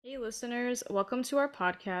Hey listeners, welcome to our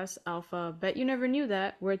podcast, Alpha. Bet you never knew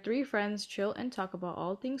that, where three friends chill and talk about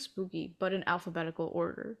all things spooky, but in alphabetical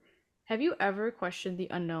order. Have you ever questioned the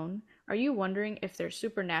unknown? Are you wondering if there's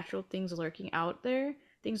supernatural things lurking out there?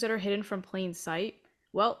 Things that are hidden from plain sight?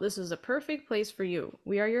 Well, this is a perfect place for you.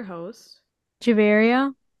 We are your hosts,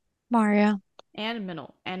 Javaria, Maria. and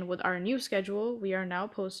Minal, and with our new schedule, we are now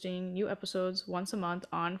posting new episodes once a month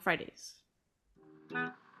on Fridays.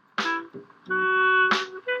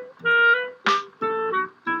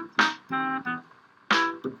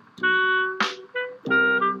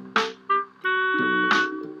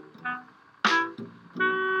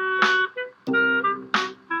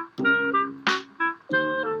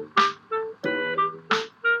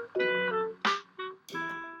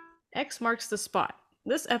 X marks the spot.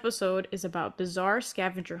 This episode is about bizarre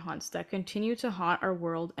scavenger hunts that continue to haunt our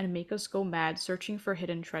world and make us go mad searching for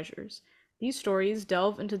hidden treasures. These stories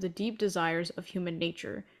delve into the deep desires of human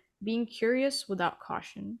nature, being curious without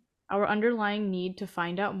caution. Our underlying need to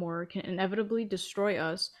find out more can inevitably destroy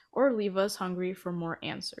us or leave us hungry for more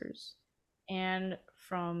answers. And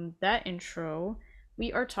from that intro,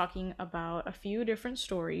 we are talking about a few different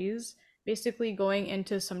stories, basically going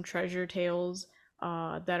into some treasure tales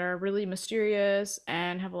that are really mysterious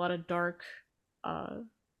and have a lot of dark, uh,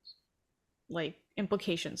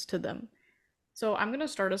 implications to them. So I'm gonna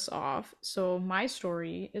start us off. So my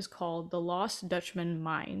story is called The Lost Dutchman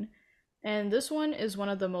Mine, and this one is one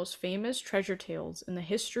of the most famous treasure tales in the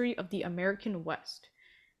history of the American West.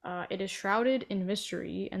 It is shrouded in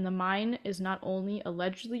mystery, and the mine is not only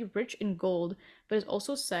allegedly rich in gold, but is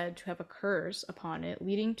also said to have a curse upon it,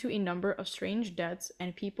 leading to a number of strange deaths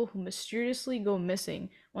and people who mysteriously go missing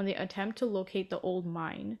when they attempt to locate the old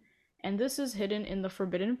mine. And this is hidden in the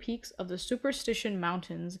forbidden peaks of the Superstition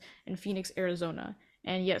Mountains in Phoenix, Arizona.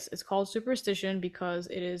 And yes, it's called Superstition because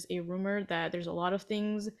it is a rumor that there's a lot of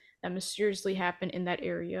things that mysteriously happen in that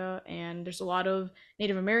area, and there's a lot of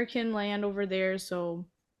Native American land over there, so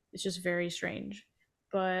it's just very strange.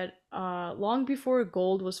 But long before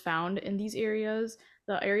gold was found in these areas,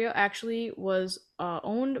 the area actually was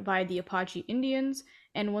owned by the Apache Indians.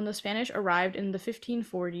 And when the Spanish arrived in the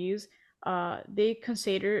 1540s, they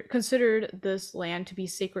considered this land to be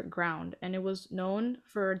sacred ground, and it was known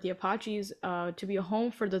for the Apaches to be a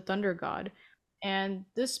home for the thunder god. And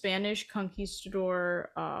this Spanish conquistador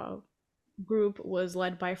group was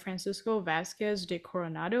led by Francisco Vasquez de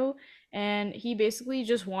Coronado, and he basically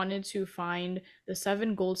just wanted to find the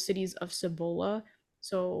seven gold cities of Cibola.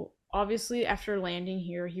 So, obviously, after landing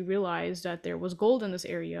here, he realized that there was gold in this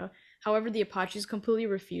area. However, the Apaches completely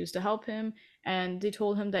refused to help him, and they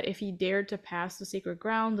told him that if he dared to pass the sacred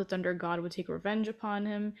ground, the Thunder God would take revenge upon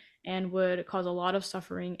him and would cause a lot of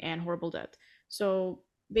suffering and horrible death. So,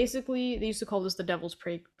 basically, they used to call this the Devil's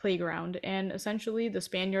Playground, and essentially the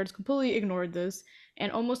Spaniards completely ignored this, and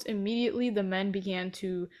almost immediately the men began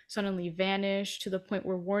to suddenly vanish to the point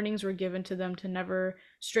where warnings were given to them to never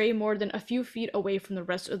stray more than a few feet away from the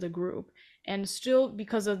rest of the group. And still,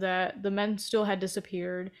 because of that, the men still had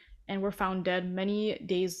disappeared and were found dead many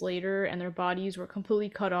days later, and their bodies were completely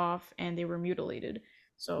cut off and they were mutilated.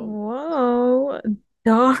 So, Whoa,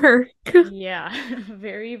 dark. yeah,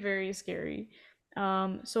 very, very scary.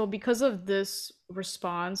 So because of this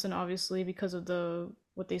response, and obviously because of the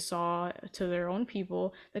what they saw to their own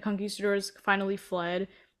people, the conquistadors finally fled,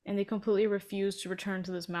 and they completely refused to return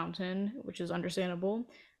to this mountain, which is understandable.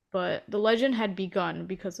 But the legend had begun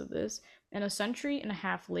because of this, and a century and a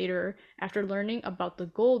half later, after learning about the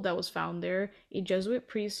gold that was found there, a Jesuit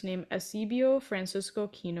priest named Eusebio Francisco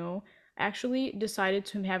Kino actually decided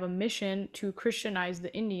to have a mission to Christianize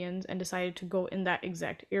the Indians and decided to go in that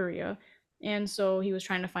exact area. And so he was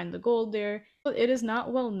trying to find the gold there. It is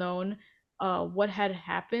not well known what had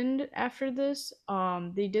happened after this.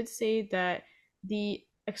 They did say that the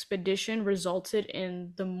expedition resulted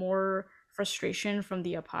in the more frustration from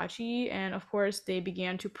the Apache, and of course, they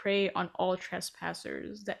began to prey on all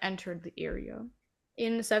trespassers that entered the area.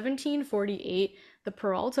 In 1748, the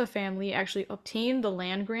Peralta family actually obtained the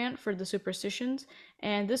land grant for the superstitions,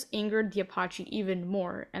 and this angered the Apache even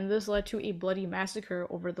more, and this led to a bloody massacre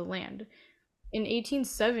over the land. In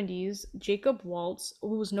 1870s, Jacob Waltz,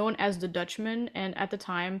 who was known as the Dutchman, and at the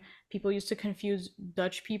time people used to confuse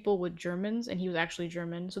Dutch people with Germans, and he was actually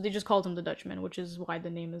German, so they just called him the Dutchman, which is why the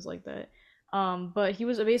name is like that. But he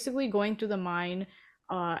was basically going through the mine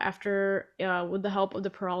after with the help of the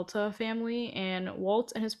Peralta family, and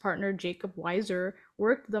Waltz and his partner Jacob Weiser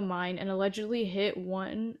worked the mine and allegedly hid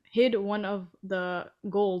one of the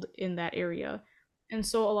gold in that area. And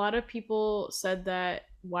so a lot of people said that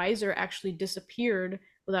Weiser actually disappeared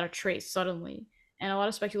without a trace suddenly. And a lot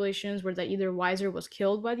of speculations were that either Weiser was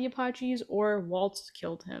killed by the Apaches or Waltz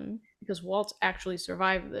killed him because Waltz actually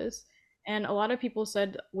survived this. And a lot of people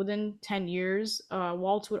said within 10 years,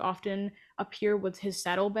 Waltz would often appear with his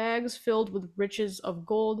saddlebags filled with riches of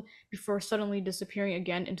gold before suddenly disappearing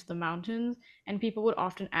again into the mountains. And people would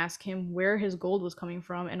often ask him where his gold was coming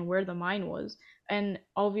from and where the mine was. And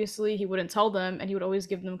obviously, he wouldn't tell them, and he would always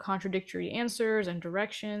give them contradictory answers and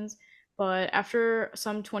directions. But after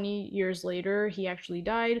some 20 years later, he actually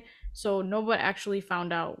died, so nobody actually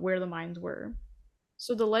found out where the mines were.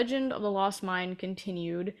 So the legend of the lost mine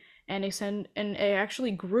continued and it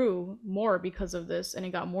actually grew more because of this and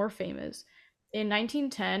it got more famous. In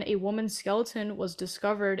 1910, a woman's skeleton was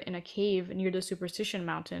discovered in a cave near the Superstition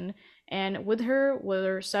Mountain, and with her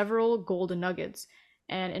were several gold nuggets.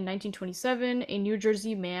 And in 1927, a New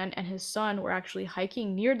Jersey man and his son were actually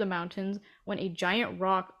hiking near the mountains when a giant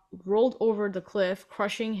rock rolled over the cliff,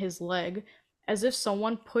 crushing his leg, as if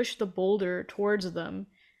someone pushed the boulder towards them.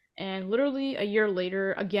 And literally a year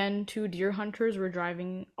later, again, two deer hunters were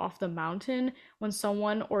driving off the mountain when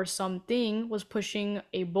someone or something was pushing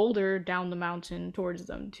a boulder down the mountain towards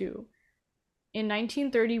them, too. In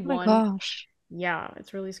Oh my 1931, gosh. yeah,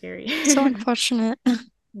 it's really scary. So unfortunate.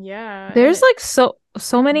 Yeah, and There's like so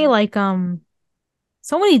many like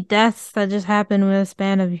so many deaths that just happened with a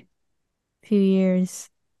span of few years.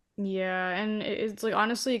 yeah, and it's like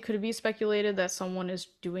honestly, it could be speculated that someone is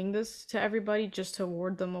doing this to everybody just to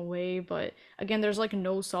ward them away, but again, there's like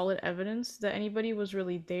no solid evidence that anybody was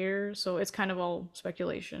really there, so it's kind of all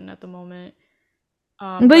speculation at the moment.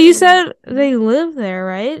 But But you in said Mhm. they live there,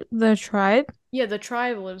 right? The tribe? Yeah, the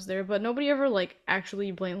tribe lives there, but nobody ever like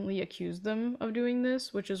actually blatantly accused them of doing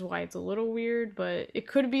this, which is why it's a little weird, but it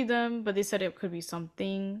could be them, but they said it could be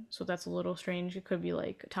something, so that's a little strange. It could be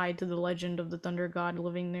like tied to the legend of the thunder god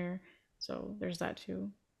living there. So there's that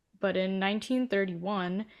too. But in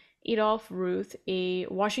 1931, Adolph Ruth, a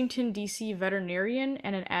Washington D.C. veterinarian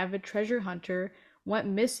and an avid treasure hunter, went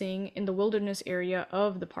missing in the wilderness area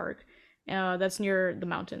of the park that's near the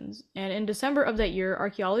mountains. And in December of that year,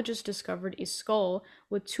 archaeologists discovered a skull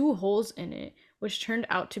with two holes in it, which turned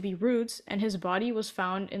out to be Roots, and his body was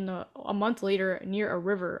found a month later near a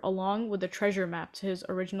river, along with a treasure map to his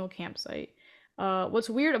original campsite. What's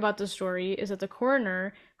weird about this story is that the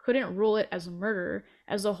coroner couldn't rule it as a murder,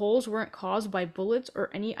 as the holes weren't caused by bullets or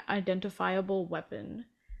any identifiable weapon.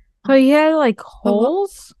 So he had like But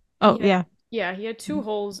holes? Oh, He had, yeah. yeah, he had two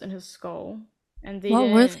holes in his skull, and they what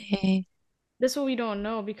were didn't they? this what we don't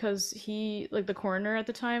know because like the coroner at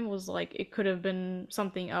the time was like it could have been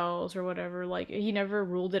something else or whatever. Like he never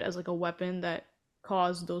ruled it as like a weapon that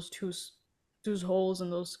caused those holes in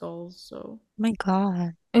those skulls. So My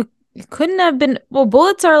God. It couldn't have been, well,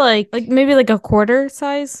 bullets are like maybe like a quarter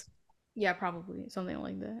size yeah, probably something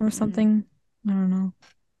like that. or Mhm. something. I don't know.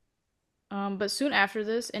 But soon after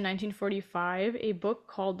this, in 1945, a book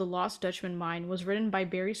called The Lost Dutchman Mine was written by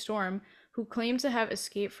Barry Storm, who claimed to have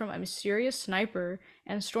escaped from a mysterious sniper,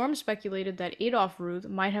 and Storm speculated that Adolf Ruth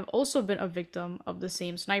might have also been a victim of the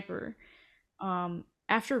same sniper.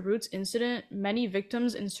 After Root's incident, many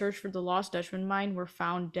victims in search for the Lost Dutchman mine were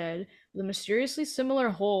found dead, with a mysteriously similar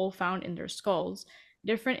hole found in their skulls.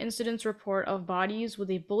 Different incidents report of bodies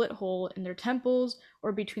with a bullet hole in their temples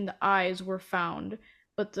or between the eyes were found.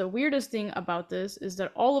 But the weirdest thing about this is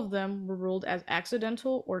that all of them were ruled as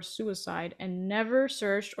accidental or suicide and never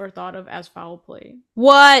searched or thought of as foul play.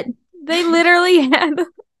 What? They literally had.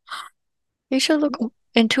 You should look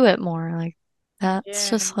into it more. Like, that's Yeah.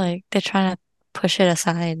 just like they're trying to push it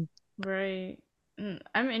aside. Right.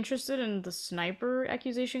 I'm interested in the sniper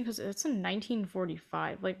accusation because it's in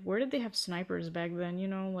 1945. Like, where did they have snipers back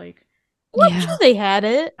then? Like, Well, I'm I'm sure Yeah. just, they had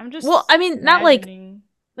it. I'm Well, just I mean, not like, imagining.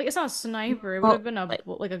 Like, it's not a sniper. It would have well, been like,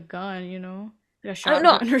 like a gun, like a I don't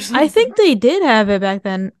know. shotgun or I something. think they did have it back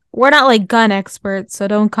then. We're not like gun experts, so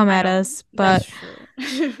don't come I at know us. that's But true.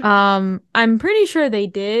 I'm pretty sure they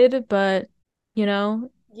did, but you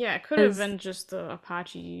know, Yeah, it could have as been just the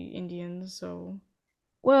Apache Indians. So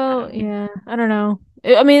I well, don't know. yeah, I don't know.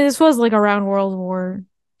 I mean, this was like around World War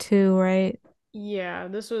II, right? Yeah,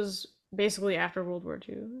 this was basically after World War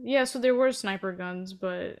II. Yeah, so there were sniper guns,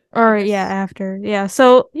 but I Or yeah, guess, after. Yeah.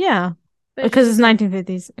 So, yeah, but it just because it's doesn't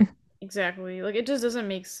 1950s. exactly. Like it just doesn't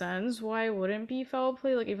make sense. Why wouldn't be foul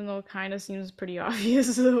play? Like even though it kind of seems pretty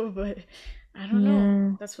obvious though, but I don't know.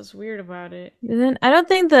 Yeah. That's what's weird about it. Then I don't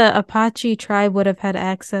think the Apache tribe would have had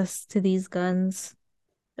access to these guns.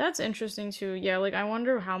 That's interesting too. Yeah, like I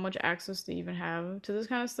wonder how much access they even have to this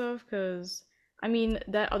kind of stuff because I mean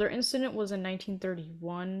that other incident was in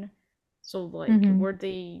 1931. So like Hmm. were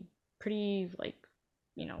they pretty like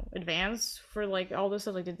advanced for like all this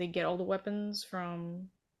stuff? Like, did they get all the weapons from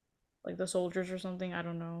like the soldiers or something? I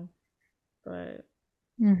don't know, but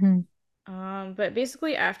Mm-hmm. but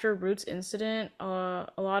basically after Root's incident, a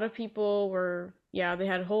lot of people were, yeah, they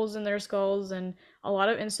had holes in their skulls, and a lot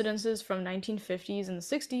of incidences from 1950s and the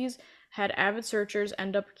 60s had avid searchers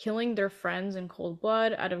end up killing their friends in cold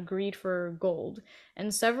blood out of greed for gold.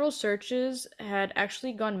 And several searches had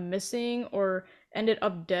actually gone missing or ended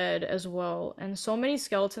up dead as well. And so many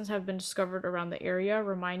skeletons have been discovered around the area,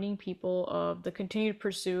 reminding people of the continued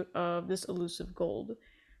pursuit of this elusive gold.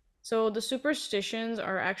 So the superstitions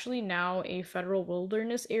are actually now a federal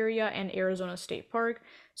wilderness area and Arizona State Park.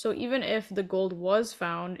 So even if the gold was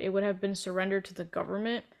found, it would have been surrendered to the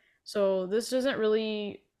government. So this doesn't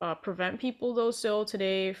really prevent people though still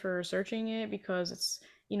today for searching it because it's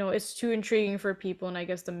too intriguing for people, and I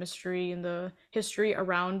guess the mystery and the history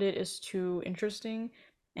around it is too interesting.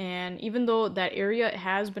 And even though that area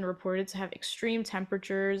has been reported to have extreme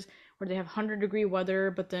temperatures where they have 100-degree weather,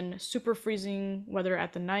 but then super freezing weather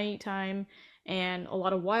at the nighttime and a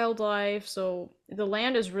lot of wildlife. So the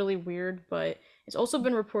land is really weird, but it's also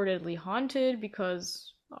been reportedly haunted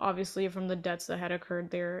because obviously from the deaths that had occurred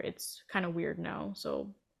there, it's kind of weird now.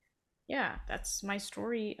 So yeah, that's my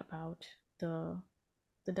story about the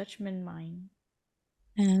Dutchman mine.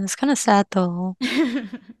 And it's kind of sad though.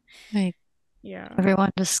 Like Yeah.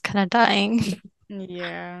 everyone just kind of dying.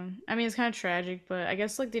 Yeah. I mean, it's kind of tragic, but I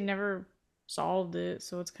guess like they never solved it,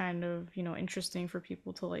 so it's kind of, interesting for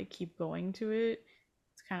people to like keep going to it.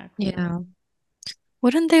 It's kind of cool. Yeah.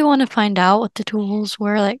 Wouldn't they want to find out what the tools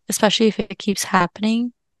were, like, especially if it keeps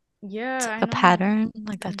happening? It's Yeah, like I a know. pattern.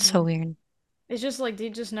 Like, that's so Hmm. weird. It's just like they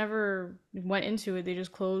just never went into it. They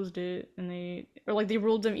just closed it, and or like they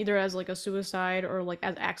ruled them either as like a suicide or like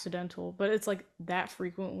as accidental, but it's like that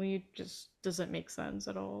frequently just doesn't make sense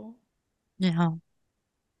at all. Yeah.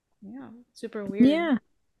 Yeah, super weird. Yeah.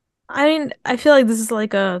 I mean, I feel like this is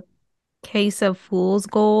like a case of fool's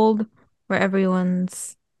gold where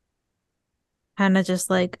everyone's kind of just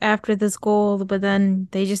like after this gold, but then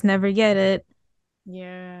they just never get it.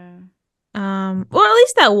 Yeah. Or at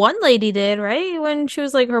least that one lady did, right? When she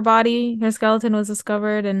was like her body, her skeleton was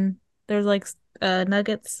discovered and there's like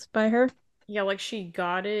nuggets by her. Yeah, like she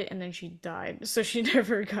got it and then she died. So she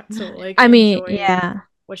never got to like I mean, enjoy yeah.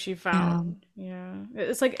 what she Yeah. found. Yeah.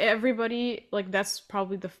 It's like everybody, like that's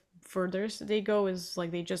probably the furthest they go is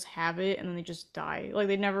like they just have it and then they just die. Like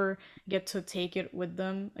they never get to take it with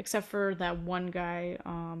them except for that one guy,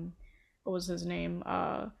 what was his name?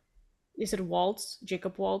 They said Waltz,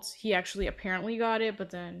 Jacob Waltz. He actually apparently got it, but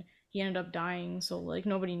then he ended up dying, so like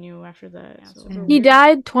nobody knew after that. Yeah, so super Mm. He weird.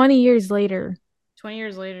 died 20 years later, 20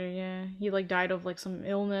 years later, yeah. He like died of like some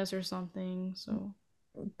illness or something. So,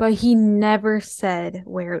 but he never said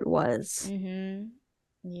where it was. mm-hmm.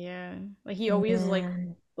 Yeah. Like he always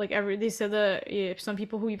Man. like every they said that if some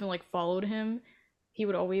people who even like followed him, he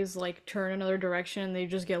would always like turn another direction, they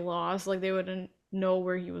just get lost, like they wouldn't know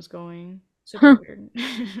where he was going. Super Huh. weird.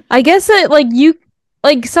 I guess it like you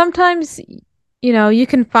like sometimes you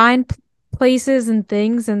can find places and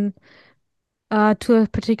things and to a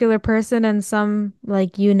particular person and some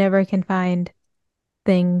like you never can find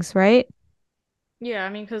things, right? Yeah, I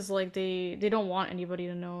mean, cause like they don't want anybody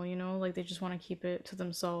to know, like they just want to keep it to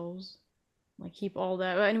themselves. Like keep all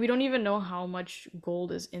that, and we don't even know how much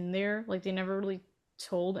gold is in there. Like they never really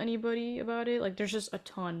told anybody about it. Like there's just a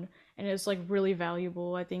ton, and it's like really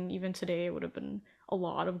valuable. I think even today it would have been a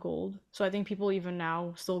lot of gold. So I think people even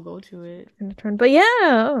now still go to it. In turn. But yeah,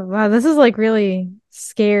 oh, wow, this is like really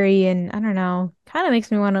scary and I don't know, kind of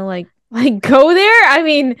makes me want to like go there. I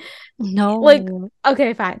mean, like No.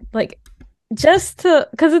 okay, fine. Like just to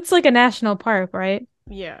because it's like a national park, right?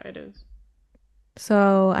 Yeah, it is.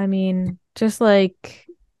 So, I mean, just like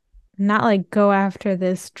not like go after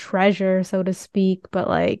this treasure, so to speak, but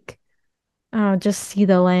like I don't know, just see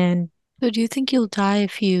the land. So do you think you'll die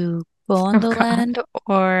if you go on Oh the God. land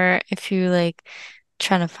or if you like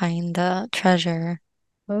trying to find the treasure?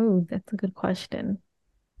 Oh, that's a good question.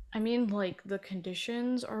 I mean, like the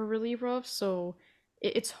conditions are really rough, so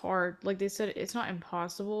it's hard. Like they said, it's not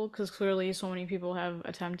impossible because clearly so many people have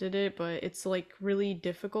attempted it, but it's like really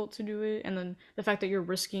difficult to do it. And then the fact that you're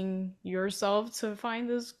risking yourself to find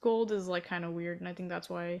this gold is like kind of weird. And I think that's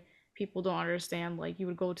why people don't understand. Like you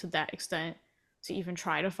would go to that extent to even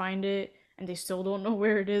try to find it, and they still don't know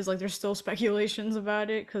where it is. Like there's still speculations about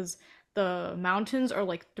it because the mountains are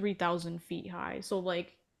like 3,000 feet high. So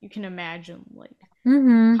like you can imagine like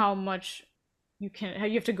Mm-hmm. how much how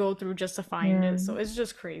you have to go through just to find Yeah. it. So it's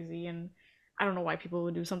just crazy, and I don't know why people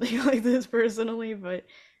would do something like this personally, but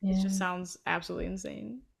it just Yeah. sounds absolutely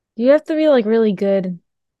insane. You have to be like really good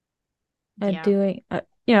at Yeah. doing,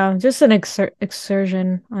 just an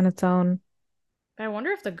excursion on its own. I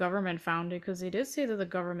wonder if the government found it because they did say that the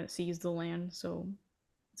government seized the land, so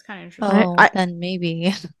it's kind of I, interesting. Oh, I, then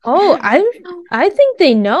maybe. oh, I think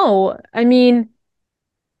they know. I mean,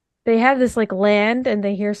 they have this like land and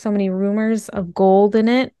they hear so many rumors of gold in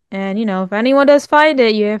it. And if anyone does find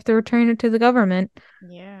it, you have to return it to the government.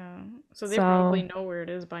 Yeah. So they probably So, know where it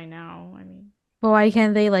is by now. I mean, well, why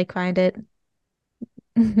can't they like find it?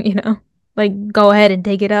 You know, like go ahead and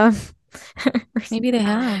take it up. Maybe they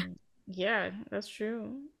have. yeah, that's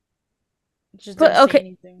true. It just But didn't say okay,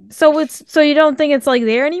 anything. so you don't think it's like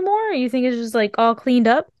there anymore? Or you think it's just like all cleaned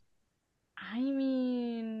up? I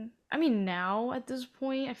mean, now at this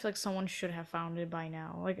point, I feel like someone should have found it by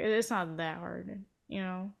now. Like, it's not that hard, you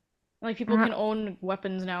know? Like, people Uh, can own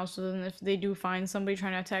weapons now, so then if they do find somebody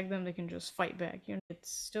trying to attack them, they can just fight back, you know? It's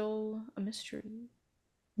still a mystery.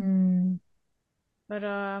 hmm. But,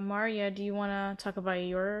 Maria, do you want to talk about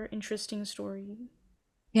your interesting story?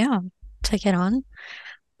 Yeah, take it on.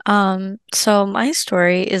 So my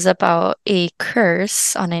story is about a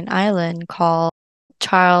curse on an island called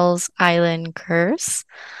Charles Island Curse.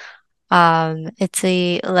 It's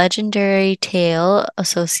a legendary tale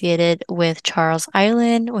associated with Charles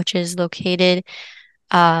Island, which is located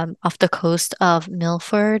off the coast of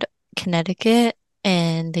Milford, Connecticut,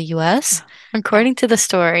 in the US. According to the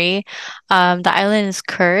story, the island is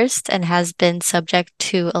cursed and has been subject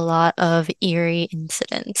to a lot of eerie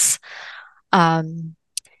incidents. Um,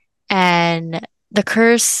 and the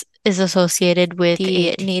curse is associated with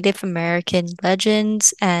the Native American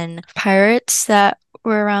legends and pirates that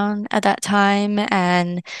were around at that time,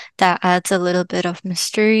 and that adds a little bit of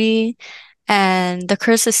mystery. And the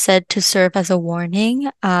curse is said to serve as a warning,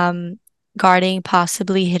 guarding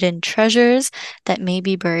possibly hidden treasures that may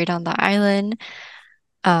be buried on the island.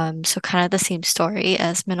 So kind of the same story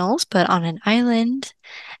as Minnals, but on an island.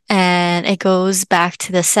 And it goes back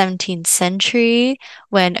to the 17th century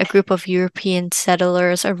when a group of European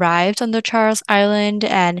settlers arrived on the Charles Island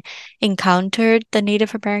and encountered the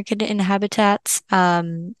Native American inhabitants.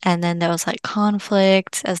 And then there was like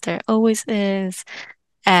conflict, as there always is,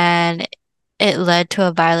 and it led to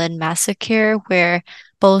a violent massacre where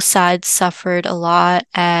both sides suffered a lot,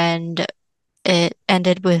 and it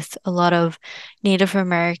ended with a lot of Native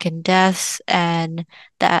American deaths, and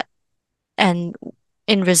that and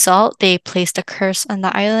in result, they placed a curse on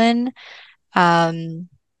the island, um,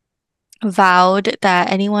 vowed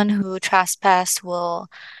that anyone who trespassed will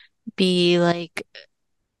be like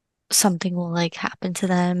something will like happen to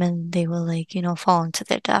them and they will like, fall into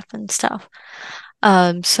their death and stuff.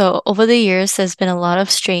 So over the years, there's been a lot of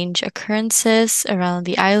strange occurrences around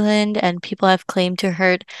the island, and people have claimed to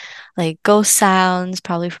heard like ghost sounds,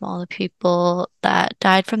 probably from all the people that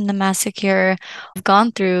died from the massacre. We've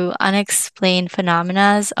gone through unexplained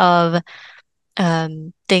phenomena of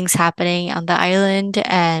things happening on the island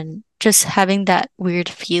and just having that weird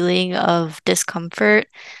feeling of discomfort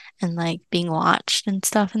and like being watched and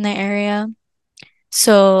stuff in the area.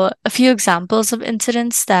 So, a few examples of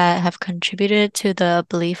incidents that have contributed to the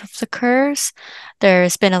belief of the curse.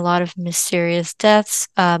 There's been a lot of mysterious deaths.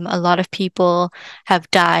 A lot of people have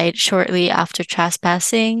died shortly after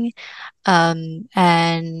trespassing,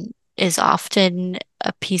 and is often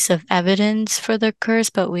a piece of evidence for the curse,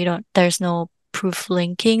 but there's no proof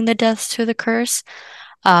linking the deaths to the curse.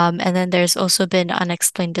 And then there's also been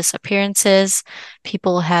unexplained disappearances.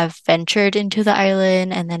 People have ventured into the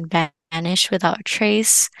island and then vanished without a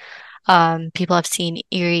trace. People have seen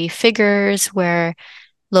eerie figures where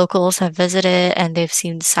locals have visited and they've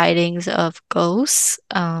seen sightings of ghosts.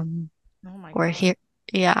 Oh my Or God. here,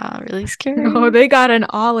 yeah, really Oh, scary. they got an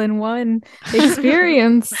all-in-one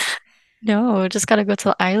experience. No, just gotta go to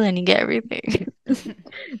the island and get everything.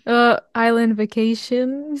 Island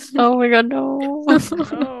vacation. Oh my God, no.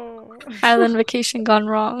 No. Island vacation gone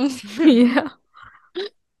wrong. Yeah.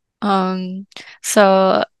 Um,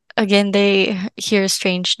 so again, they hear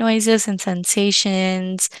strange noises and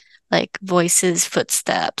sensations, like voices,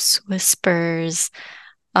 footsteps, whispers,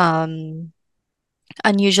 um,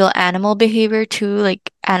 unusual animal behavior too.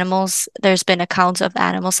 Like animals, there's been accounts of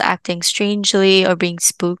animals acting strangely or being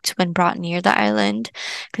spooked when brought near the island,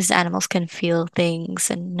 because animals can feel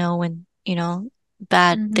things and know when,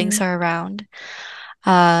 bad things Hmm. are around.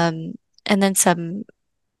 Um, and then some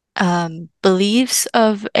beliefs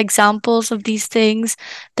of examples of these things.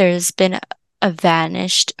 There's been a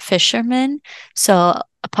vanished fisherman. So,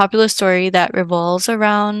 a popular story that revolves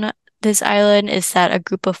around this island is that a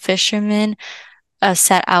group of fishermen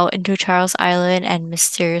set out into Charles Island and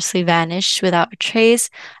mysteriously vanished without a trace.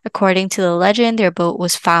 According to the legend, their boat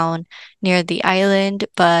was found near the island,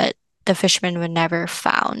 but the fishermen were never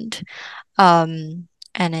found.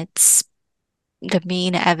 And it's the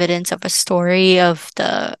main evidence of a story of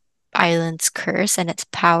the island's curse and its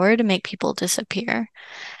power to make people disappear.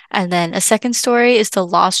 And then a second story is the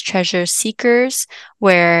Lost Treasure Seekers,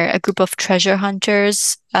 where a group of treasure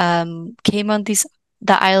hunters came on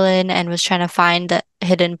the island and was trying to find the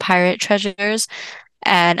hidden pirate treasures.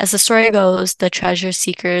 And as the story goes, the treasure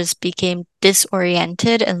seekers became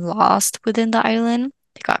disoriented and lost within the island.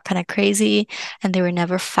 They got kind of crazy and they were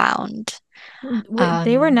never found. Wait, Um,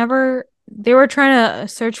 they were trying to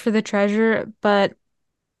search for the treasure, but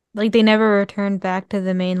like they never returned back to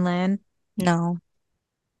the mainland. no.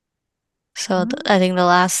 So Oh. I think the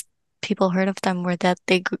last people heard of them were that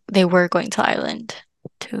they were going to island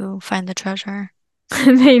to find the treasure.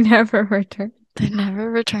 They never returned. They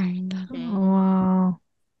never returned, Dang. Wow.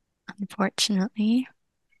 unfortunately.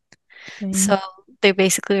 Dang. So they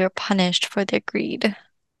basically were punished for their greed.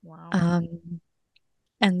 Wow. Um,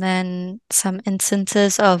 and then some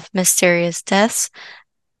instances of mysterious deaths.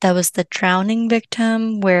 That was the drowning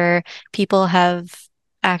victim, where people have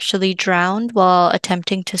actually drowned while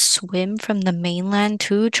attempting to swim from the mainland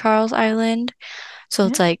to Charles Island. So Yeah.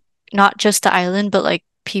 it's like not just the island, but like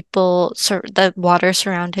the water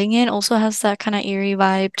surrounding it also has that kind of eerie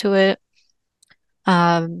vibe to it.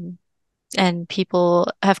 Um, and people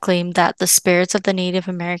have claimed that the spirits of the Native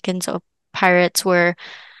Americans or pirates were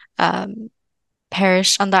um,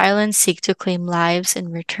 perished on the island seek to claim lives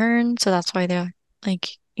in return. So that's why they're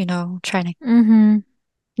like, trying to Mm-hmm.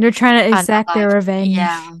 They're trying to exact their unalive. revenge.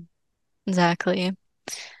 Yeah, exactly.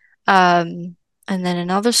 Um, and then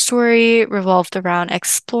another story revolved around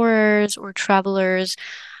explorers or travelers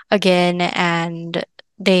again, and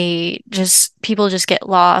people just get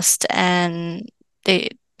lost and they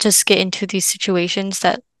just get into these situations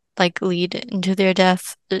that like lead into their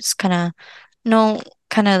death. It's kind of no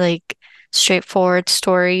kind of like straightforward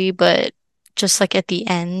story, but just like at the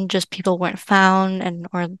end, just people weren't found and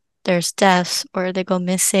or there's deaths or they go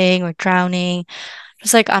missing or drowning.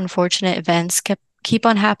 Just like unfortunate events keep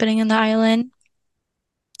on happening in the island.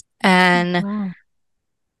 And Wow.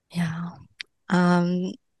 yeah.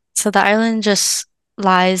 Um, so the island just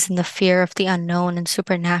lies in the fear of the unknown and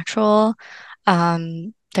supernatural.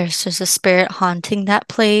 There's just a spirit haunting that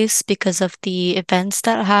place because of the events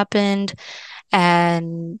that happened,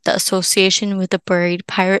 and the association with the buried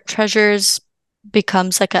pirate treasures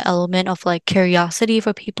becomes like an element of like curiosity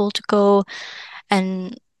for people to go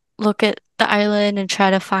and look at the island and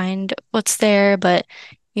try to find what's there, but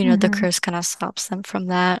the Mm-hmm. curse kind of stops them from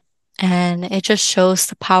that. And it just shows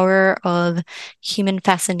the power of human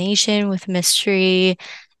fascination with mystery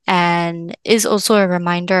and is also a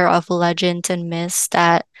reminder of legends and myths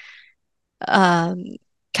that um,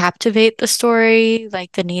 captivate the story,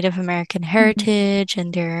 like the Native American Mm-hmm. heritage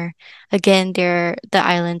and the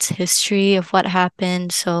island's history of what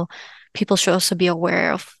happened. So people should also be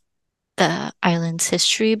aware of the island's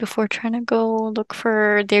history before trying to go look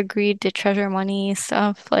for their greed, their treasure money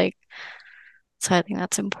stuff. Like, so I think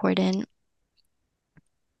that's important.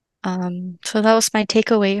 So that was my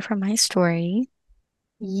takeaway from my story.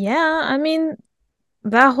 Yeah, I mean,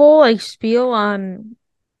 that whole like spiel on,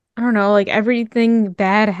 I don't know, like everything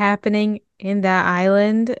bad happening in that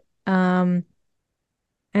island, um,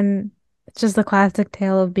 and it's just the classic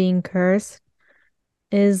tale of being cursed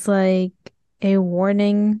is like a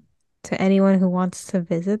warning to anyone who wants to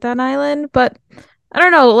visit that island. But I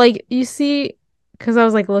don't know, like you see, because I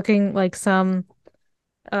was like looking like some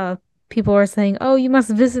uh people are saying, "Oh, you must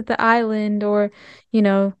visit the island," or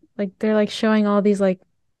like they're like showing all these like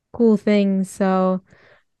cool things. So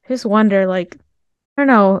I just wonder, like, I don't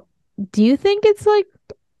know, do you think it's like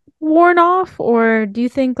worn off, or do you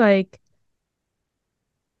think like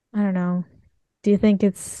I don't know, do you think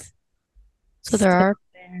it's So there still are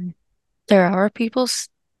there? there are people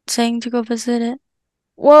saying to go visit it.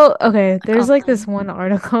 Well, okay, Like there's like this online. one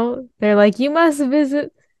article. They're like, you must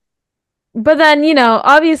visit, but then,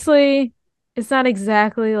 obviously it's not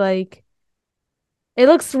exactly like it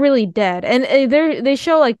looks really dead. And they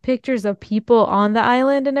show like pictures of people on the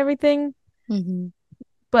island and everything, Hmm.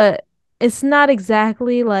 but it's not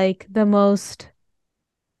exactly like the most,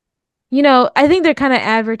 I think they're kind of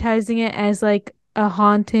advertising it as like a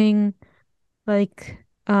haunting, like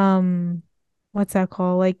what's that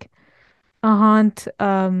called? Like a haunt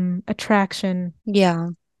attraction. Yeah,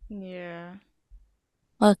 Yeah.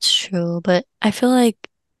 that's true. But I feel like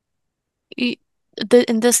y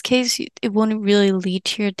in this case, it wouldn't really lead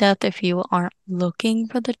to your death if you aren't looking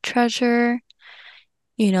for the treasure.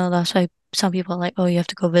 That's why some people are like, oh, you have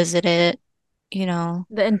to go visit it, you know.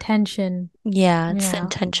 The intention. Yeah, it's the Yeah.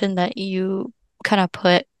 intention that you kind of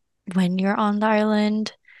put when you're on the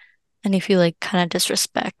island. And if you like kind of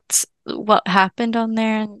disrespect what happened on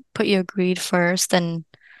there and put your greed first, then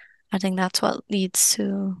I think that's what leads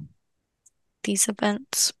to these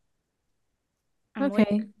events. I'm like,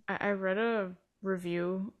 Okay. I read a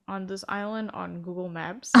review on this island on Google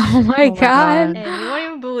Maps. Oh my Oh my God. God. And you won't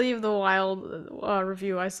even believe the wild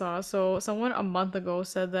review I saw. So, someone a month ago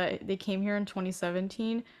said that they came here in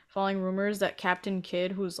 2017 following rumors that Captain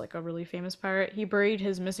Kidd, who's like a really famous pirate, he buried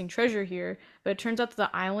his missing treasure here. But it turns out that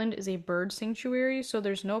the island is a bird sanctuary, so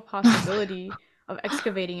there's no possibility of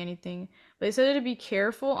excavating anything. But they said to be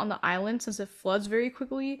careful on the island since it floods very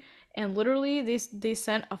quickly. And literally, they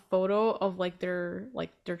sent a photo of like their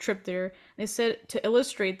trip there. They said to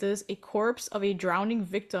illustrate this, a corpse of a drowning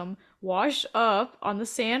victim washed up on the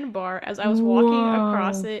sandbar as I was walking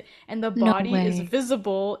across Whoa. it, and the No body is way.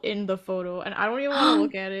 visible in the photo. And I don't even want to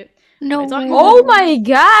look at it, but No it's on Oh way. Google. my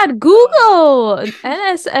God. So, Google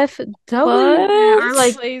NSFW yeah, or this What?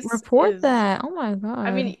 like place report is. that. Oh my I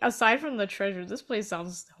God. mean, aside from the treasure, this place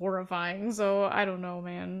sounds horrifying. So I don't know,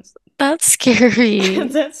 man. That's scary.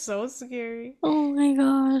 That's so scary. Oh my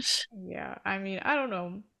gosh. Yeah, I mean, I don't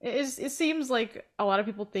know. It seems like a lot of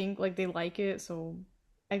people think like they like it, so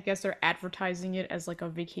I guess they're advertising it as like a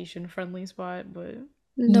vacation friendly spot, but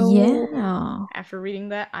No. Yeah. after reading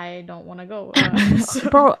that, I don't want to go. So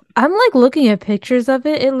Bro, I'm like looking at pictures of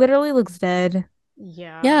it. It literally looks dead.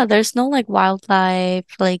 yeah. Yeah, there's no like wildlife.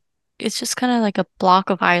 Like it's just kind of like a block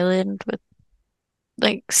of island with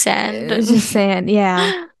like sand It's and just sand.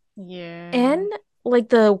 Yeah. Yeah. And like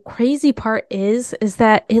the crazy part is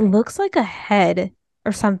that it looks like a head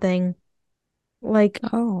or something. Like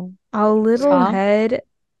oh, a little Where? huh? head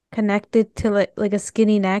connected to like a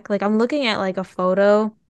skinny neck. Like I'm looking at like a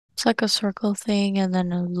photo, It's like a circle thing and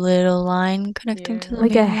then a little line connecting to the Yeah.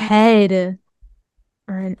 like a main one. head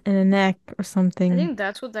or and a neck or I something. think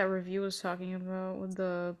that's what that review was talking about with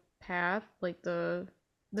the path, like the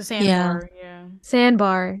Yeah. sandbar, yeah.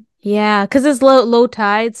 Sandbar. Yeah, 'cause it's low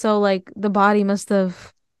tide, so like the body must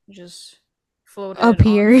have Just floated on.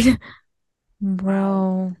 appeared. Wow.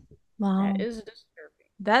 Bro, That Wow. is disturbing.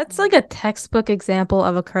 that's like Like a textbook example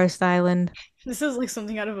of a cursed island. this is like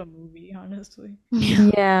something out of a movie, honestly.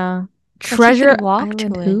 Yeah. Yeah. Like you Treasure could walk Island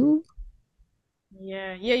to it. who?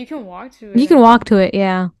 Yeah, yeah, you can walk to it You can walk actually. to it,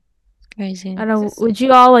 yeah. I Crazy. Is don't, this would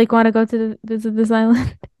you all like want to go to visit this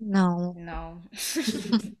island? No. no?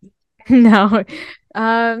 No.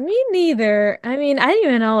 Me neither. I mean, I didn't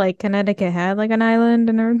even know like Connecticut had like an island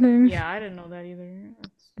and everything. Yeah, I didn't know that either.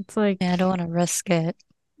 It's Yeah, I don't like, want to risk it.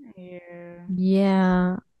 Yeah.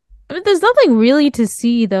 yeah. I mean, there's nothing really to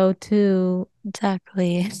see though, too.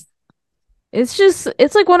 Exactly.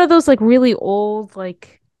 It's like one of those like really old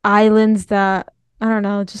like islands that I don't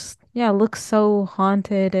know, just yeah, looks so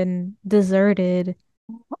haunted and deserted.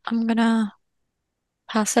 I'm gonna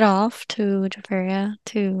pass it off to Jafaria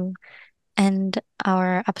to end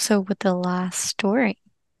our episode with the last story.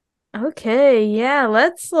 Okay, yeah,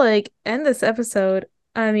 let's like end this episode.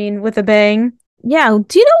 I mean, with a bang. Yeah,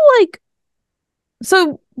 do you know like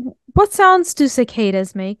so what sounds do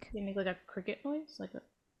cicadas make? They make like a cricket noise, like a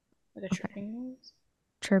Okay, chirping noise.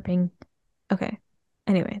 chirping. Okay.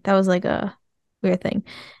 Anyway, that was like a weird thing.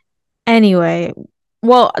 Anyway,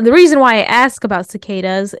 well, the reason why I ask about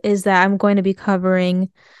cicadas is that I'm going to be covering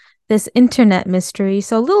this internet mystery.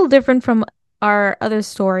 So a little different from our other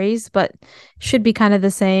stories, but should be kind of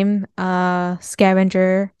the same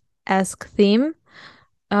scavenger-esque theme.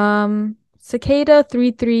 Cicada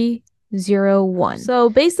 3301. So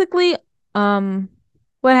basically,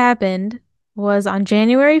 what happened was on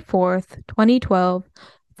January 4th, 2012,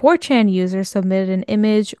 4chan users submitted an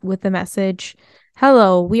image with the message,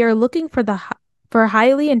 "Hello, we are looking for for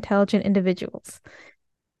highly intelligent individuals.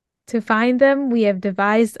 To find them, we have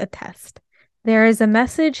devised a test. There is a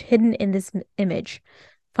message hidden in this image.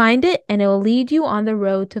 Find it, and it will lead you on the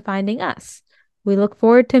road to finding us. We look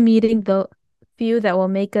forward to meeting the few that will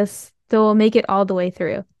make it all the way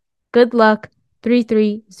through. Good luck,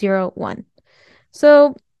 3301."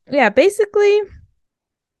 So, yeah, basically,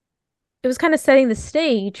 it was kind of setting the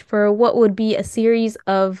stage for what would be a series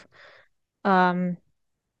of um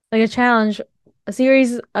like a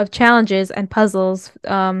series of challenges and puzzles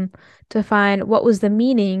to find what was the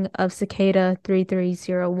meaning of Cicada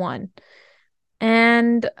 3301.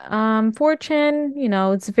 And 4chan,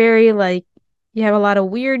 it's very like you have a lot of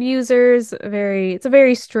weird users, it's a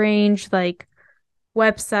very strange like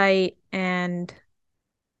website and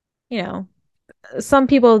you know, some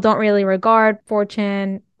people don't really regard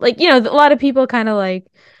 4chan like a lot of people kind of like,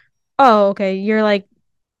 oh, okay, you're like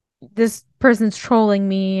this person's trolling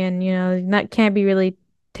me, and that can't be really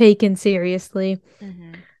taken seriously.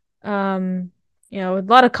 Mm-hmm. Um, a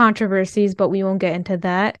lot of controversies, but we won't get into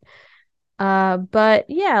that. But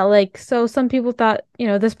yeah, like so some people thought,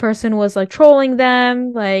 this person was like trolling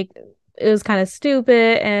them, like it was kind of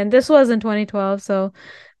stupid, and this was in 2012, so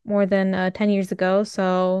more than 10 years ago.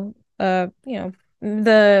 So,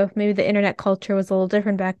 the maybe the internet culture was a little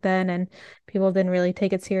different back then and people didn't really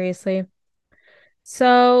take it seriously.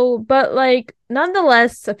 So, but like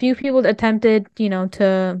nonetheless, a few people attempted,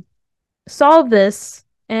 to solve this.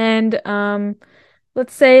 And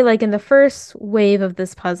let's say like in the first wave of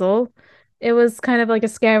this puzzle, it was kind of like a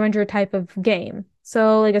scavenger type of game.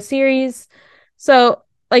 So like a series. So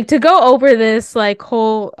like to go over this like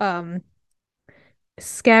whole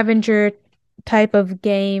scavenger type of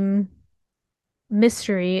game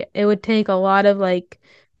mystery, it would take a lot of like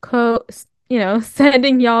code,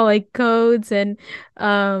 sending y'all like codes and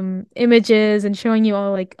images and showing you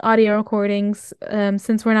all like audio recordings.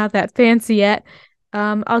 Since we're not that fancy yet,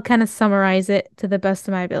 I'll kind of summarize it to the best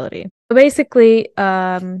of my ability. So basically,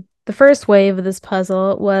 the first wave of this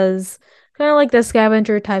puzzle was kind of like the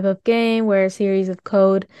scavenger type of game where a series of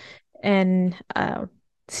code and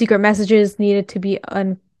secret messages needed to be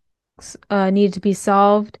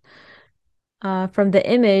solved from the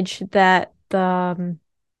image that the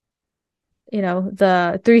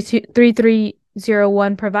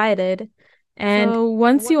 3301 provided. And so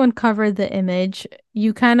once you uncovered the image,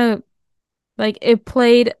 you kind of like it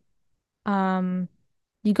played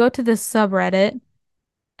you go to this subreddit,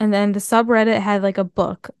 and then the subreddit had like a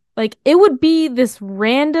book. Like it would be this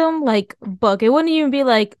random like book. It wouldn't even be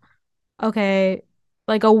like, okay,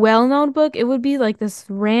 like a well-known book. It would be like this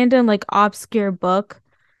random like obscure book.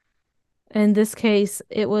 In this case,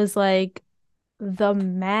 it was like the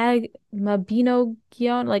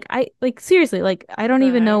Mabinogion. Like I like seriously, like I don't The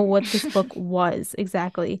even know what this heck? book was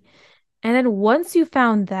exactly. And then once you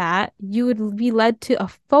found that, you would be led to a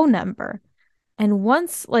phone number. And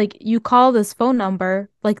once like you call this phone number,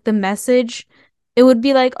 like the message, it would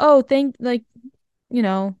be like, oh, thank like,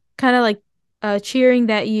 kind of like cheering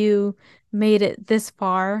that you made it this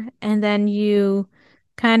far. And then you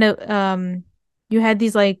kind of you had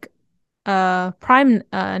these like prime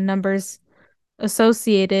numbers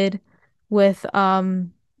associated with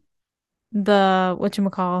the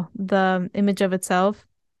whatchamacall, the image of itself.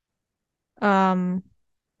 Um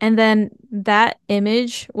and then that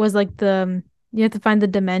image was like you have to find the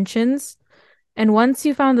dimensions. And once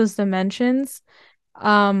you found those dimensions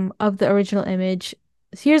of the original image,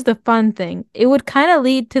 here's the fun thing. It would kind of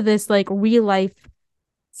lead to this like real life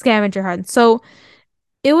scavenger hunt. So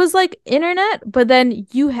it was like internet, but then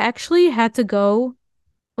you actually had to go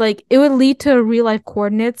like it would lead to real life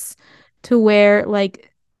coordinates to where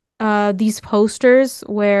like these posters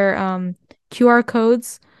where QR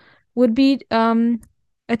codes would be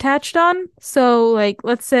attached on. So like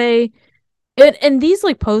let's say and these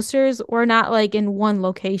like posters were not like in one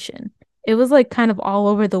location. It was like kind of all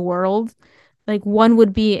over the world. Like one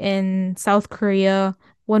would be in South Korea,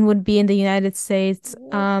 one would be in the United States.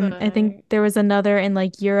 What the I think heck? there was another in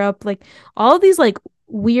like Europe. Like all of these like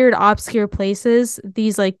weird obscure places,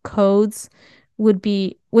 these like codes would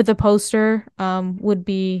be with a poster would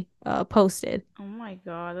be posted. Oh my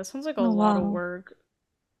God, that sounds like a Oh, lot of wow. work.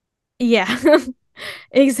 Yeah.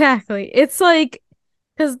 Exactly. It's like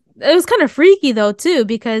because it was kind of freaky though too,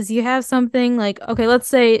 because you have something like, okay, let's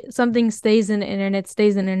say something stays in the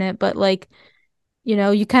internet, but like,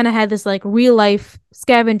 you kind of had this like real life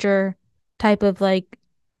scavenger type of like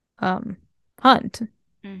um hunt.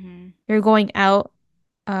 Mm-hmm. You're going out,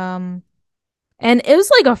 um, and it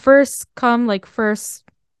was like a first come, like first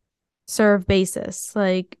serve basis.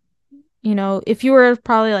 Like, if you were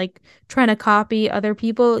probably like trying to copy other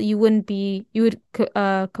people, you would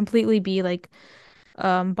completely be like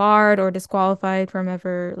barred or disqualified from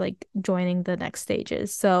ever like joining the next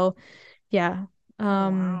stages. So yeah, Oh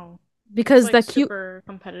um, wow. It's because like the cute super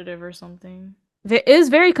competitive or something. it is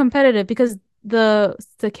very competitive because the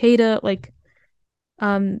cicada like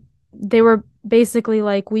um they were basically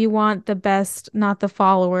like we want the best, not the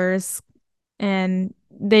followers, and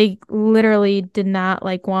they literally did not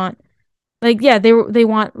like want like yeah they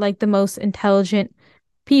want like the most intelligent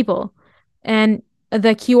people, and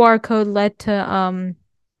the QR code led to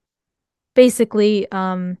basically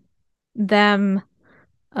them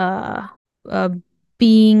uh uh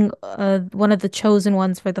being one of the chosen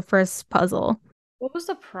ones for the first puzzle. What was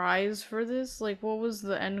the prize for this? Like, what was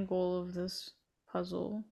the end goal of this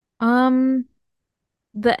puzzle? Um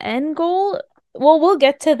the end goal, well, we'll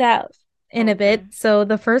get to that in a bit. Okay. So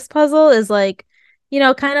the first puzzle is like,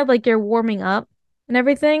 kind of like you're warming up and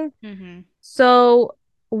everything. Mm-hmm. So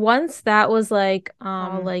once that was like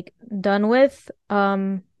all like done with,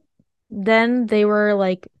 then they were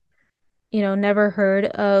like, never heard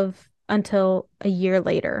of until a year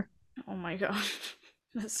later. Oh my God.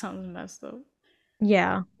 That sounds messed up.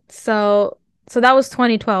 Yeah. So that was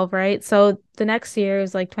 2012, right? So the next year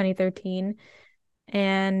is like 2013.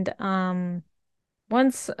 And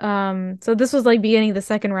once so this was like beginning the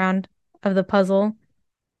second round of the puzzle.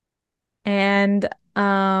 And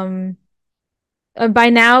um by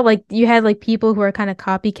now like you had like people who are kind of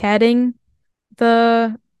copycatting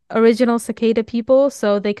the original cicada people,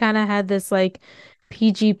 so they kind of had this like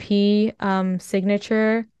PGP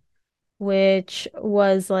signature, which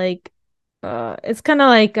was like it's kind of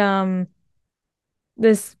like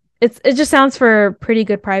this it just sounds for pretty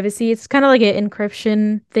good privacy. It's kind of like an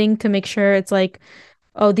encryption thing to make sure it's like,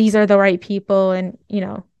 oh, these are the right people, and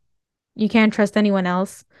you can't trust anyone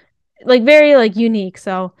else. Like very like unique.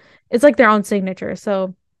 So it's like their own signature.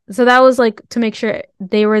 So that was like to make sure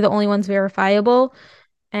they were the only ones verifiable.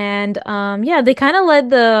 And yeah, they kind of led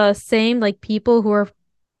the same like people who are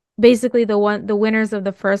basically the winners of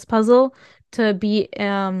the first puzzle to be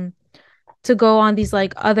to go on these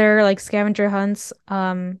like other like scavenger hunts.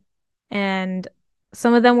 And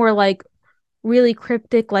some of them were like really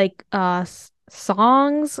cryptic like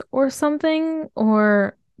songs or something,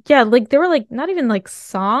 or yeah, like they were like not even like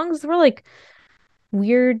songs, they were like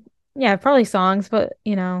weird, yeah, probably songs, but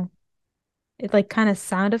it like kind of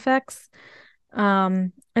sound effects.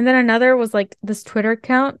 And then another was like this Twitter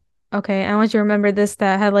account. Okay, I want you to remember this,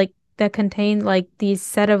 that had like that contained like these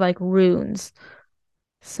set of like runes.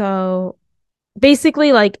 So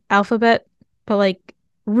basically like alphabet, but like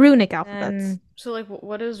runic alphabets. And So, like,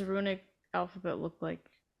 what does runic alphabet look like?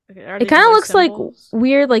 Okay, are it they kind just of like looks like symbols?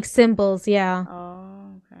 weird like symbols, yeah.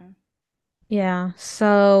 Oh, okay. Yeah.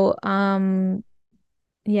 So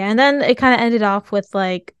yeah, and then it kind of ended off with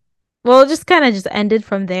like, well, it just kind of just ended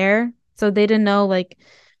from there. So they didn't know like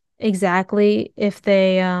exactly if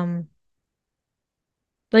they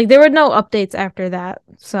like there were no updates after that.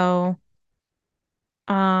 So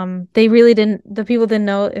they really didn't, the people didn't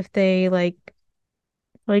know if they like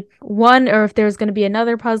won or if there was going to be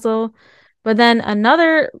another puzzle. But then an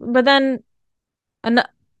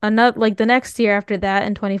another like the next year after that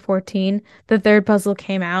in 2014, the third puzzle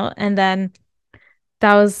came out, and then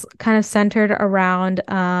that was kind of centered around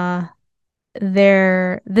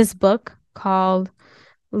this book called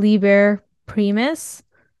Liber Primus,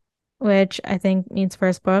 which I think means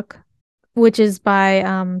first book, which is by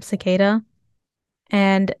Cicada.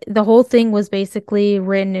 And the whole thing was basically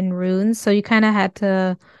written in runes, so you kind of had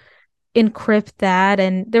to encrypt that,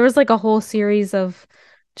 and there was like a whole series of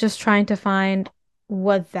just trying to find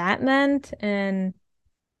what that meant. And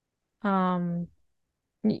um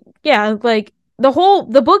yeah, like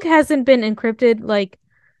the book hasn't been encrypted like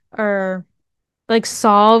or like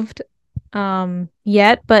solved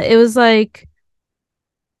yet, but it was like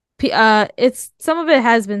it's some of it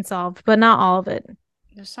has been solved, but not all of it.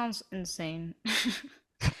 This sounds insane.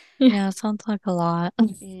 Yeah. Yeah, it sounds like a lot.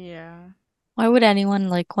 Yeah. Why would anyone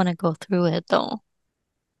like want to go through it though?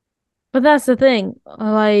 But that's the thing.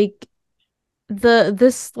 Like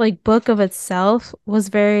this like book of itself was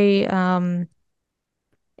very it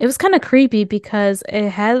was kind of creepy because it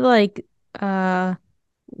had like uh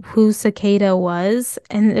who Cicada was,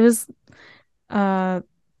 and it was uh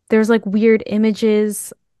there's like weird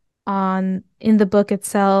images on in the book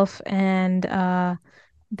itself, and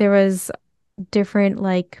there was different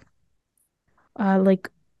like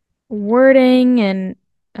wording, and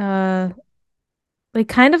uh like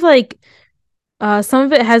kind of like some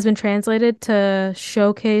of it has been translated to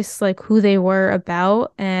showcase like who they were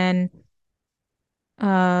about, and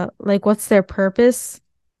like what's their purpose.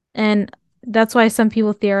 And that's why some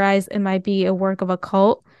people theorize it might be a work of a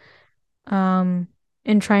cult um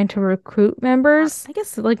in trying to recruit members, I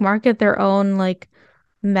guess, like market their own like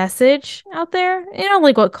message out there,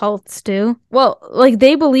 like what cults do. Well, like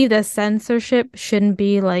they believe that censorship shouldn't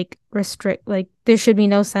be like restrict, like there should be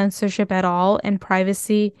no censorship at all, and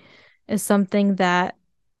privacy is something that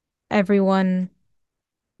everyone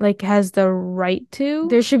like has the right to.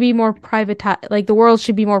 There should be more like the world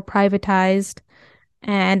should be more privatized,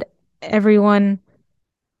 and everyone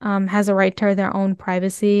has a right to their own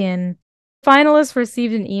privacy. And finalists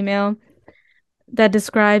received an email that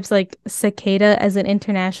describes like Cicada as an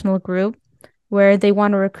international group where they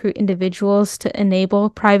want to recruit individuals to enable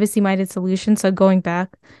privacy-minded solutions. So going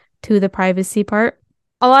back to the privacy part.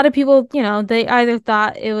 a lot of people, they either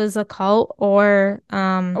thought it was a cult or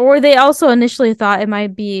they also initially thought it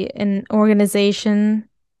might be an organization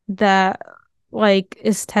that like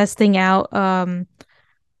is testing out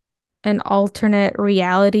an alternate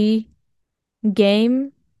reality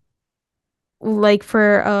game like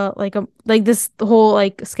for like this whole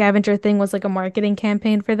like scavenger thing was like a marketing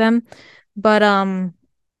campaign for them. But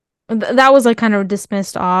that was like kind of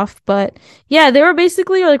dismissed off, but yeah, they were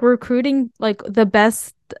basically like recruiting like the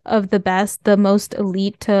best of the best, the most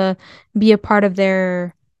elite to be a part of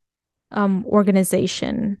their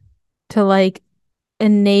organization to like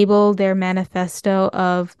enable their manifesto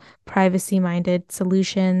of privacy-minded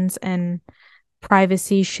solutions and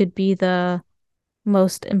privacy should be the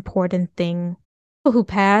most important thing. People who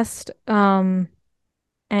passed and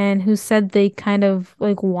who said they kind of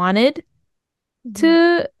like wanted Mhm.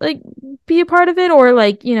 to like be a part of it or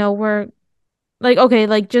like were like okay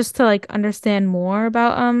like just to like understand more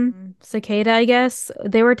about Cicada, I guess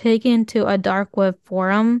they were taken to a dark web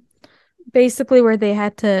forum basically where they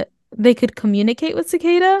could communicate with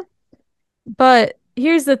Cicada, but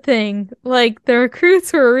here's the thing, like the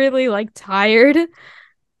recruits were really like tired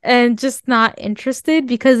and just not interested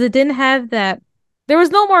because it didn't have that. There was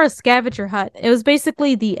no more scavenger hunt. It was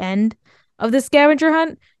basically the end of the scavenger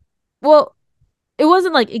hunt. Well, it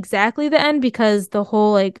wasn't like exactly the end because the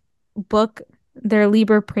whole like book, their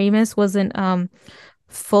Liber Primus wasn't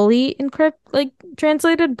fully encrypt like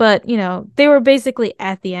translated, but they were basically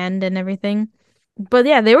at the end and everything. But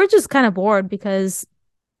yeah, they were just kind of bored because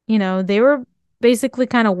they were basically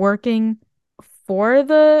kind of working for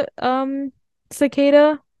the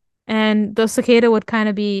cicada, and the cicada would kind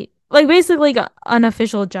of be like basically like an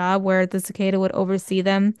unofficial job where the cicada would oversee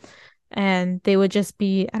them and they would just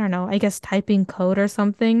be, I don't know, I guess typing code or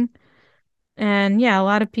something. And yeah, a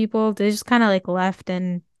lot of people they just kind of like left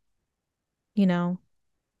and you know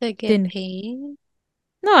To get didn't. paid?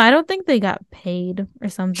 No, I don't think they got paid or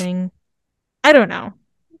something. I don't know.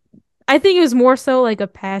 I think it was more so like a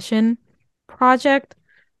passion project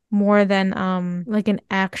more than like an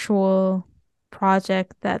actual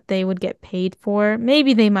project that they would get paid for.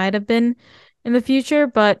 Maybe they might have been in the future,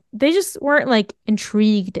 but they just weren't like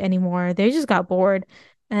intrigued anymore. They just got bored.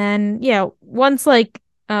 And yeah, once like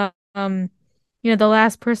the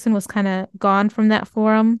last person was kind of gone from that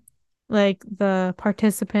forum, like the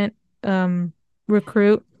participant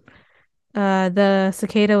recruit, the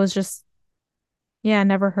cicada was just yeah,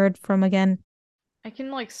 never heard from again. I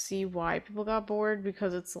can like see why people got bored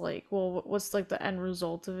because it's like, well, what's like the end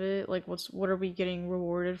result of it? Like, what are we getting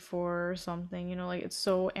rewarded for or something? Like it's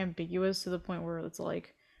so ambiguous to the point where it's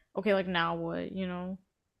like, okay, like now what?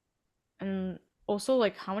 And also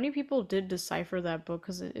like, how many people did decipher that book?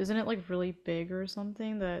 Because isn't it like really big or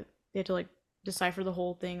something that they had to like decipher the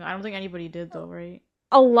whole thing? I don't think anybody did though, right?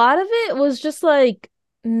 A lot of it was just like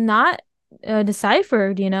not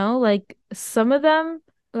deciphered, like some of them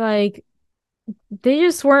like they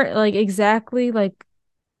just weren't like exactly like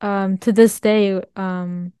to this day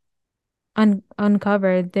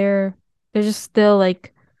uncovered. They're just still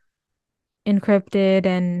like encrypted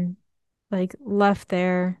and like left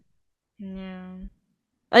there. Yeah.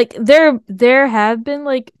 Like there have been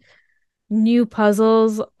like new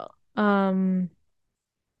puzzles um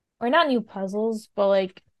or not new puzzles, but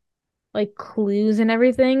like clues and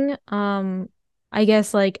everything. I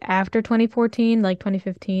guess like after 2014, like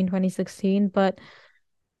 2015, 2016, but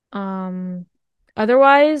um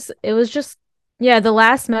otherwise it was just yeah, the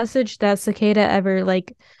last message that Cicada ever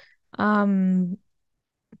like um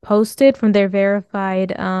posted from their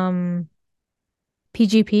verified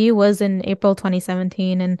PGP was in April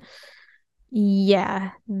 2017, and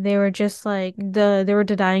yeah, they were just like they were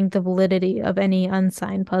denying the validity of any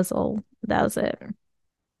unsigned puzzle. That was it.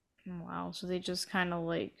 Wow. So they just kind of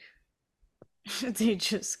like they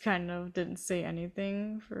just kind of didn't say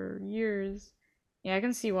anything for years. Yeah, I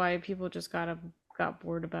can see why people just got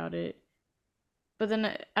bored about it. But then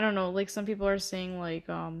I don't know, like some people are saying like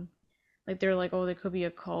they're like, oh, they could be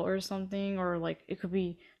a cult or something, or like it could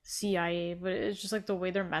be CIA, but it's just like the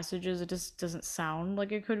way their messages, it just doesn't sound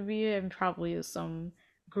like it could be. And probably is some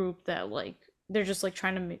group that like they're just like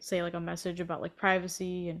trying to say like a message about like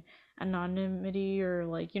privacy and anonymity or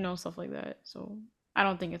like stuff like that. So I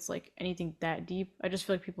don't think it's like anything that deep. I just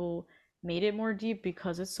feel like people made it more deep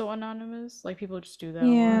because it's so anonymous. Like people just do that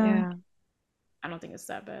a lot. Yeah. Yeah, I don't think it's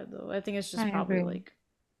that bad though. I think it's just I probably agree. like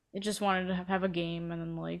it just wanted to have a game and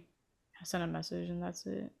then like send a message and that's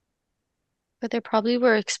it. But they probably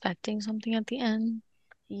were expecting something at the end.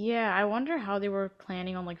 Yeah, I wonder how they were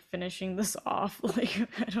planning on like finishing this off. Like,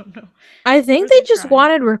 I don't know. I What think were they they just trying?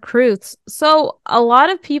 wanted recruits. So a lot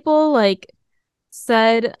of people like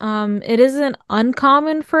said it isn't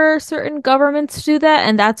uncommon for certain governments to do that,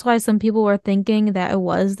 and that's why some people were thinking that it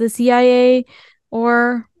was the CIA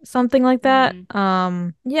or something like that. Mm-hmm.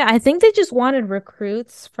 Yeah, I think they just wanted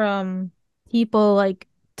recruits from people like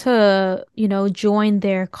to, join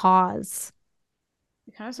their cause.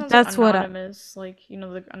 It kind of sounds like That's what I, anonymous, like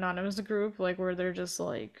the anonymous group, like where they're just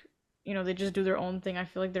like, they just do their own thing. I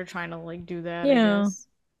feel like they're trying to like do that, I yeah, guess,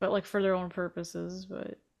 but like for their own purposes.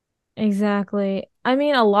 But exactly. I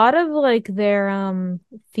mean, a lot of like their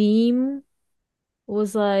theme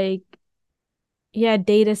was like, yeah,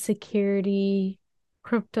 data security,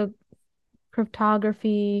 crypto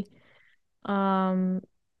cryptography, um,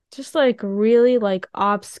 just like really like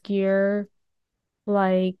obscure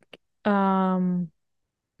like um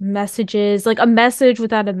messages, like a message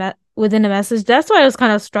without within a message. That's why I was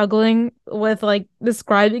kind of struggling with like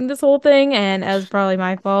describing this whole thing, and it was probably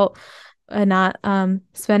my fault not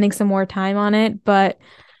spending some more time on it. But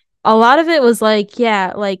a lot of it was like,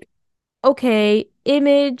 yeah, like okay,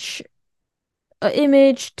 image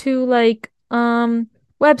to like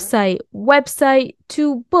website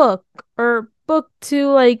to book, or book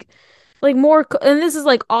to like more and this is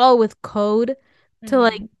like all with code to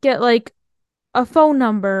like mm-hmm. get like a phone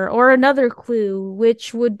number or another clue,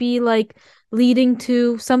 which would be like leading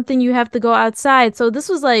to something you have to go outside. So this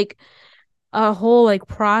was like a whole like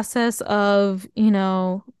process of,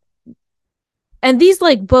 and these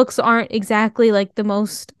like books aren't exactly like the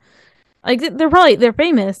most like they're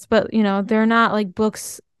famous, but they're not like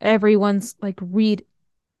books everyone's like read,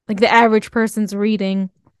 like the average person's reading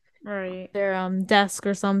Right. their desk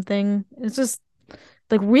or something. It's just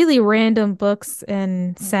like really random books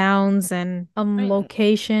and sounds and I mean, they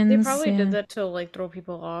locations. probably did Yeah. that to like throw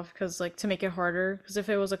people off, because like to make it harder. Because if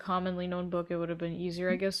it was a commonly known book, it would have been easier,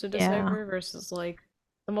 I guess, to Yeah. decipher versus like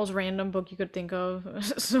the most random book you could think of.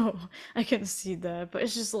 So I can see that, but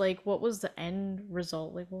it's just like, what was the end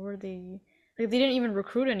result? Like, what were they? Like, they didn't even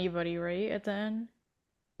recruit anybody, right? At the end.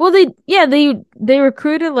 Well, they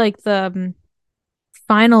recruited like the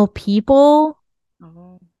final people,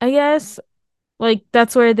 Oh. I guess. Like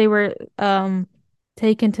that's where they were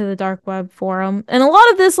taken to the dark web forum. And a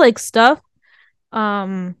lot of this like stuff,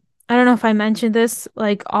 um I don't know if I mentioned this,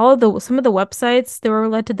 like all of the some of the websites they were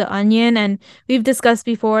led to the Onion, and we've discussed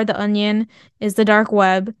before the Onion is the dark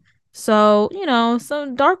web. So,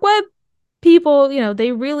 some dark web people,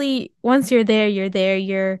 they really once you're there,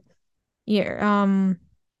 you're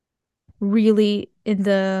really in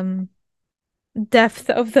the depth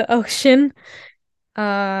of the ocean,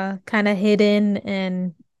 kind of hidden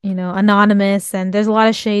and anonymous, and there's a lot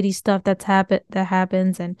of shady stuff that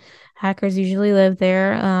happens, and hackers usually live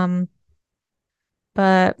there.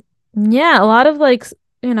 But yeah, a lot of like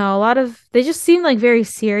a lot of they just seemed like very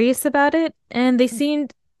serious about it, and they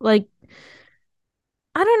seemed like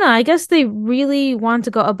I don't know, I guess they really want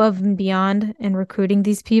to go above and beyond in recruiting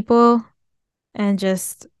these people, and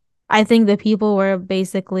just I think the people were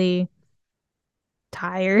basically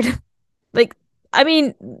tired. Like, I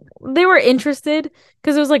mean, they were interested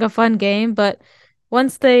because it was like a fun game, but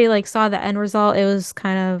once they like saw the end result, it was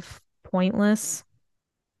kind of pointless.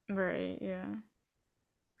 Right. Yeah.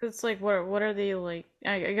 It's like, what are they like?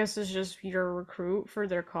 I guess it's just you're a recruit for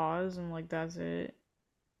their cause, and like that's it.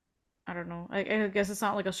 I don't know. I guess it's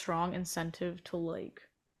not like a strong incentive to like,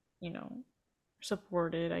 you know,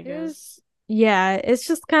 support it, I It guess. was, yeah, it's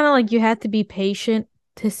just kind of like you had to be patient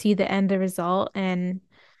to see the end result, and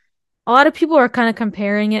a lot of people are kind of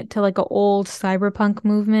comparing it to like an old cyberpunk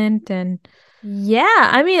movement, and yeah,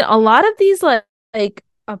 I mean, a lot of these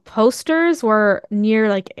posters were near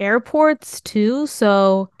like airports too,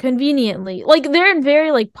 so conveniently. Like they're in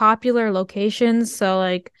very like popular locations, so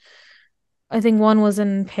like I think one was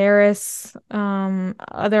in Paris,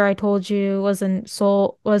 other I told you was in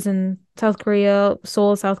South Korea,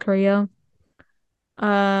 Seoul, South Korea.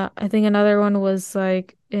 I think another one was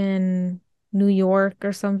like in New York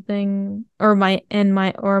or something, or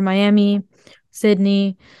Miami,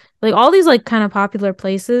 Sydney, like all these like kind of popular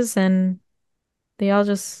places, and they all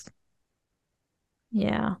just,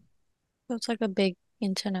 yeah, So it's like a big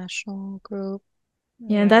international group.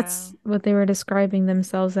 yeah, and Yeah. that's what they were describing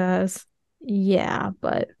themselves as. Yeah,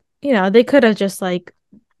 but they could have just like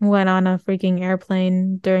went on a freaking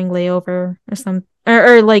airplane during layover or some,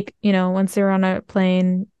 or like once they were on a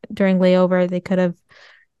plane during layover, they could have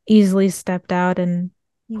easily stepped out and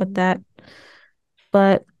put Mhm. that.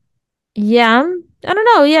 But yeah, I don't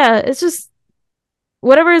know. Yeah, it's just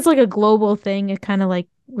whatever is like a global thing, it kind of like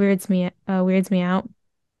weirds me out.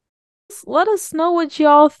 Let us know what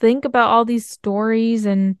y'all think about all these stories,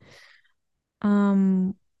 and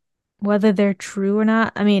um whether they're true or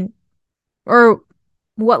not. I mean, Or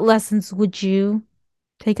what lessons would you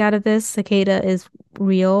take out of this? Cicada is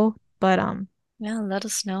real, but Yeah, let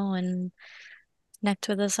us know and connect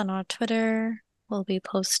with us on our Twitter. We'll be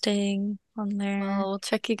posting on there. We'll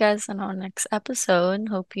check you guys in our next episode.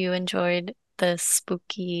 Hope you enjoyed this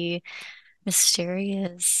spooky,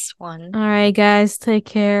 mysterious one. all right, guys, take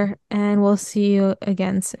care, and we'll see you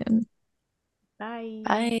again soon. Bye.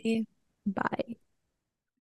 Bye. Bye.